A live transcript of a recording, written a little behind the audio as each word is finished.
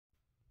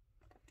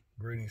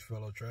Greetings,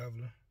 fellow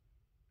traveler.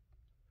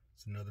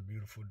 It's another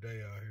beautiful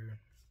day out here.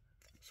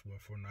 Just went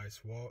for a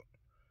nice walk.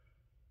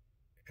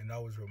 And I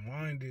was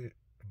reminded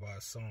by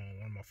a song,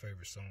 one of my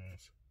favorite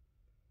songs.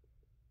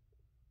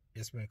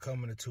 It's been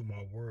coming into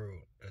my world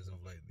as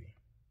of lately.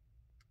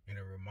 And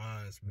it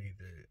reminds me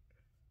that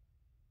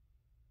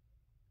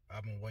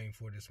I've been waiting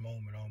for this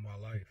moment all my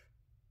life.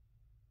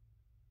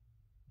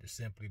 To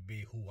simply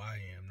be who I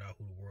am, not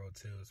who the world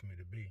tells me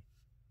to be.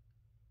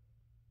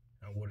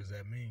 Now, what does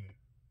that mean?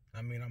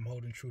 I mean, I'm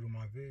holding true to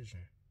my vision.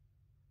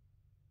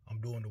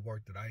 I'm doing the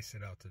work that I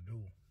set out to do.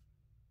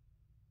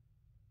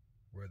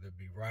 Whether it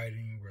be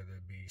writing, whether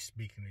it be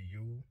speaking to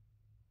you,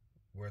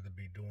 whether it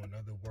be doing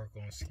other work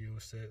on skill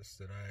sets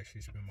that I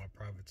actually spend my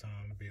private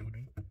time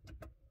building.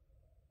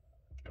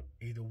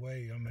 Either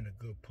way, I'm in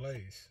a good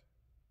place.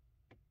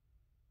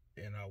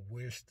 And I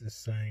wish the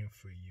same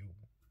for you.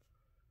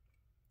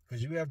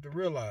 Because you have to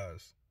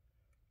realize,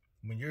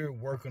 when you're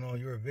working on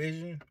your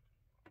vision,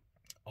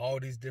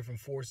 all these different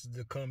forces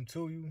that come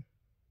to you,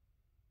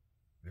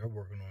 they're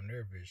working on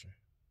their vision.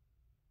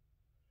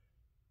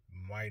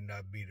 Might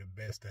not be the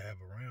best to have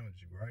around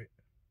you, right?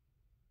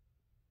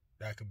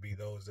 That could be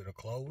those that are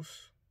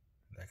close.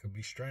 That could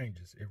be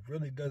strangers. It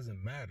really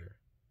doesn't matter.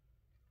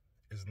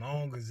 As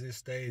long as it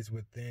stays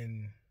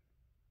within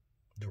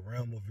the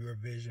realm of your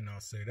vision,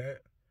 I'll say that.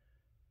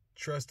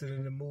 Trust it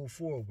and then move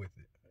forward with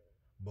it.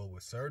 But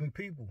with certain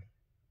people,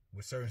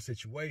 with certain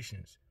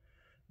situations,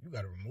 you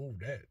got to remove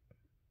that.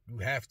 You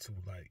have to,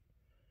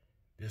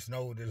 there's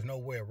no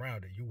way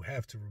around it. You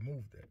have to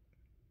remove that.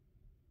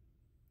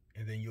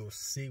 And then you'll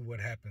see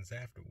what happens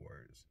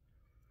afterwards.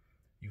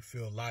 You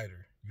feel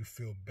lighter. You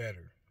feel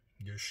better.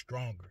 You're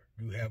stronger.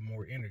 You have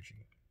more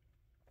energy.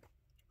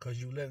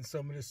 Because you're letting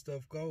some of this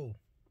stuff go.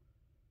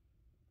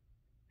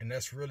 And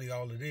that's really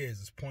all it is.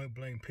 It's point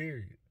blank,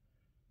 period.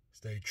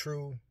 Stay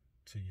true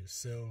to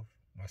yourself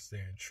by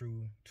staying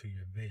true to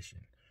your vision.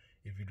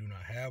 If you do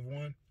not have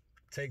one,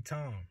 take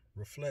time.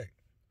 Reflect.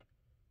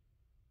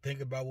 Think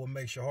about what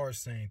makes your heart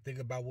sing. Think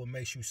about what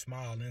makes you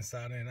smile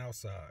inside and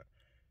outside.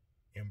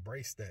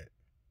 Embrace that.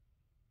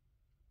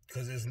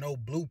 Because there's no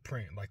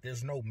blueprint.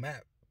 There's no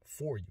map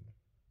for you.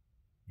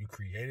 You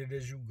create it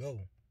as you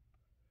go.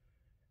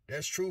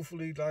 That's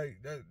truthfully,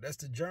 that's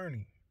the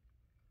journey.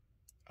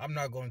 I'm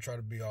not going to try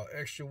to be all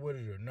extra with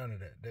it or none of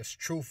that. That's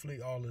truthfully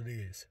all it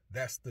is.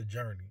 That's the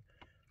journey.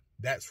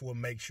 That's what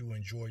makes you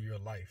enjoy your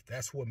life.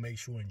 That's what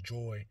makes you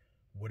enjoy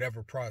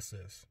whatever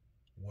process.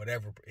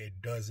 Whatever.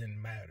 It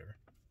doesn't matter.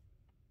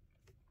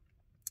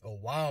 A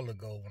while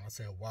ago, when I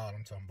say a while,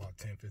 I'm talking about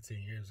 10,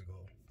 15 years ago,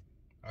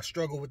 I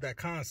struggled with that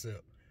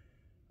concept.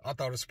 I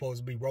thought it was supposed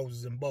to be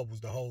roses and bubbles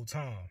the whole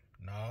time.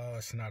 No,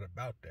 it's not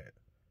about that.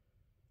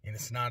 And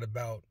it's not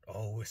about,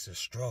 oh, it's a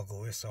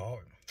struggle, it's a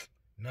hard.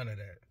 None of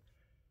that.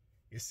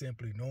 It's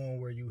simply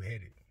knowing where you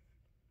headed.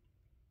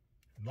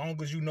 As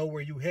long as you know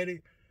where you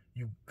headed,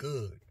 you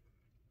good.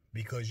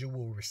 Because you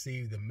will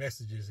receive the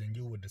messages and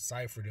you will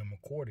decipher them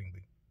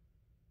accordingly.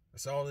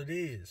 That's all it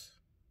is.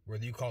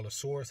 Whether you call a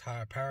source,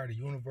 higher power, the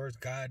universe,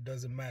 God,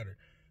 doesn't matter.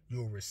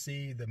 You'll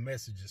receive the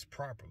messages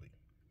properly.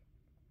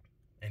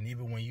 And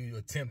even when you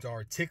attempt to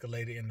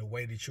articulate it in the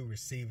way that you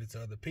receive it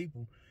to other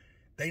people,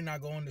 they not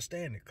going to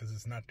understand it because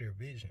it's not their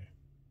vision.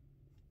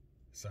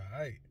 It's all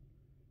right.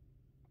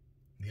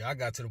 Yeah, I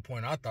got to the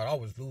point I thought I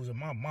was losing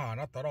my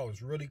mind. I thought I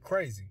was really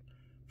crazy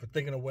for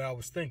thinking the way I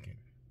was thinking.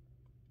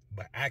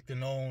 But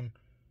acting on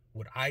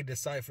what I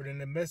deciphered in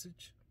the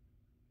message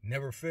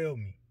never failed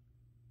me.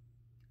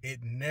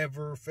 It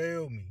never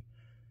failed me.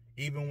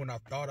 Even when I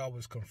thought I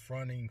was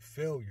confronting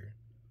failure,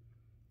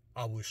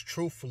 I was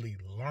truthfully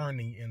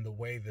learning in the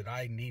way that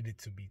I needed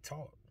to be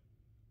taught.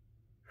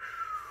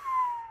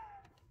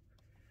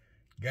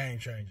 Game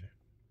changer.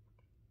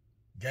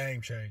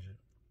 Game changer.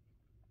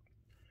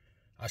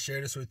 I share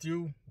this with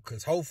you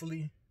because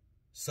hopefully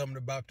something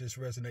about this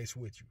resonates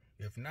with you.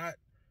 If not,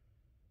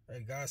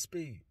 hey,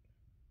 Godspeed.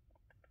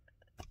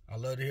 I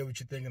love to hear what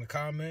you think in the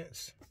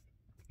comments.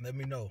 Let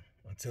me know.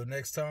 Until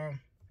next time,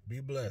 be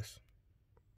blessed.